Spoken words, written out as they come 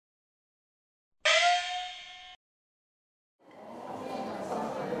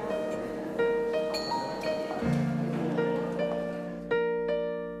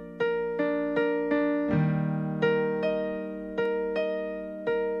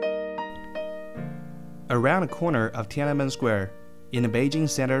Around the corner of Tiananmen Square, in the Beijing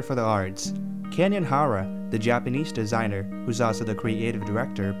Center for the Arts, Kenyon Hara, the Japanese designer who's also the creative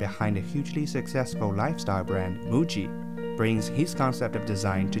director behind the hugely successful lifestyle brand Muji, brings his concept of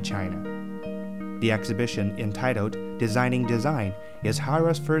design to China. The exhibition, entitled Designing Design, is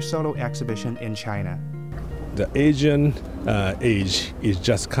Hara's first solo exhibition in China. The Asian age is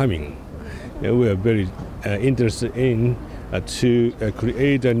just coming. We are very interested in to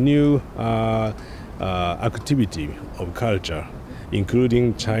create a new activity of culture,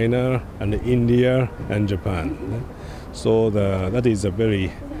 including China and India and Japan. So that is a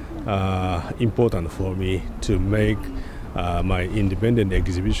very important for me to make my independent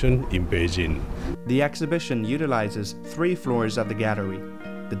exhibition in Beijing. The exhibition utilizes 3 floors of the gallery.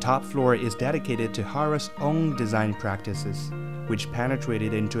 The top floor is dedicated to Hara's own design practices, which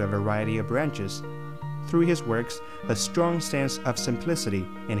penetrated into a variety of branches. Through his works, a strong sense of simplicity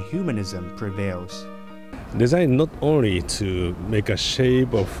and humanism prevails. Design not only to make a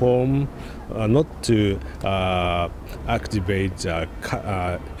shape or form, not to activate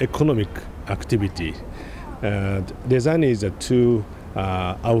economic activity. Design is to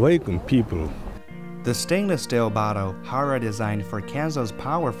awaken people. The stainless steel bottle Hara designed for Kenzo's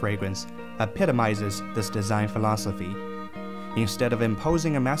Power fragrance epitomizes this design philosophy. Instead of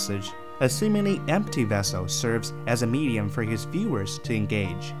imposing a message, a seemingly empty vessel serves as a medium for his viewers to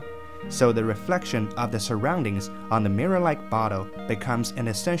engage. So the reflection of the surroundings on the mirror-like bottle becomes an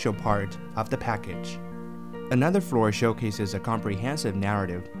essential part of the package. Another floor showcases a comprehensive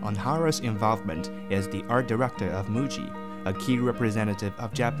narrative on Hara's involvement as the art director of Muji, a key representative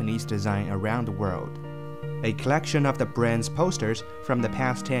of Japanese design around the world. A collection of the brand's posters from the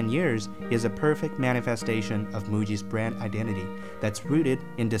past 10 years is a perfect manifestation of Muji's brand identity that's rooted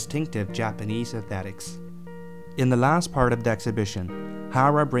in distinctive Japanese aesthetics. In the last part of the exhibition,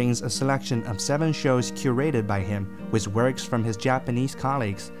 Hara brings a selection of 7 shows curated by him with works from his Japanese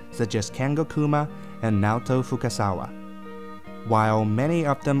colleagues such as Kengo Kuma and Naoto Fukasawa. While many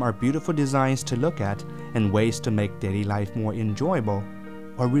of them are beautiful designs to look at and ways to make daily life more enjoyable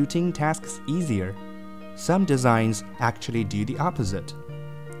or routine tasks easier, some designs actually do the opposite.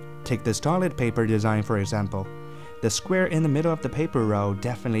 Take this toilet paper design for example. The square in the middle of the paper roll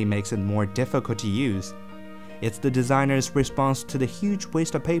definitely makes it more difficult to use. It's the designer's response to the huge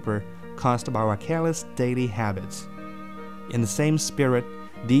waste of paper caused by our careless daily habits. In the same spirit,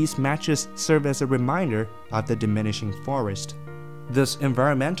 these matches serve as a reminder of the diminishing forest. This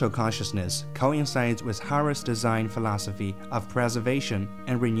environmental consciousness coincides with Hara's design philosophy of preservation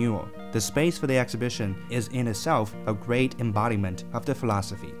and renewal. The space for the exhibition is in itself a great embodiment of the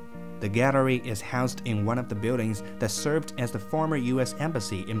philosophy. The gallery is housed in one of the buildings that served as the former US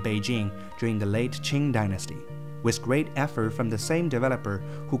Embassy in Beijing during the late Qing dynasty. With great effort from the same developer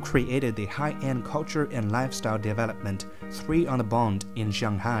who created the high-end culture and lifestyle development 3 on the Bund in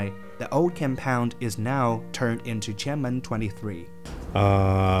Shanghai, the old compound is now turned into Tiananmen 23.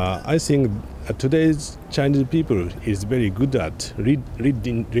 I think today's Chinese people is very good at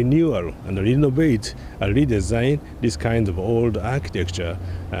renewal and renovate and redesign this kind of old architecture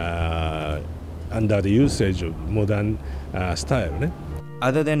under the usage of modern style.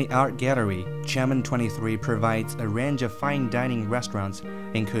 Other than the art gallery, Tiananmen 23 provides a range of fine dining restaurants,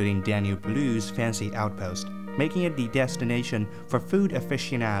 including Danube Blue's Fancy Outpost, making it the destination for food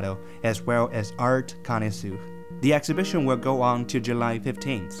aficionado as well as art connoisseur. The exhibition will go on to July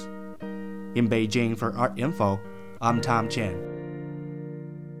 15th. In Beijing for ARTINFO, I'm Tom Chen.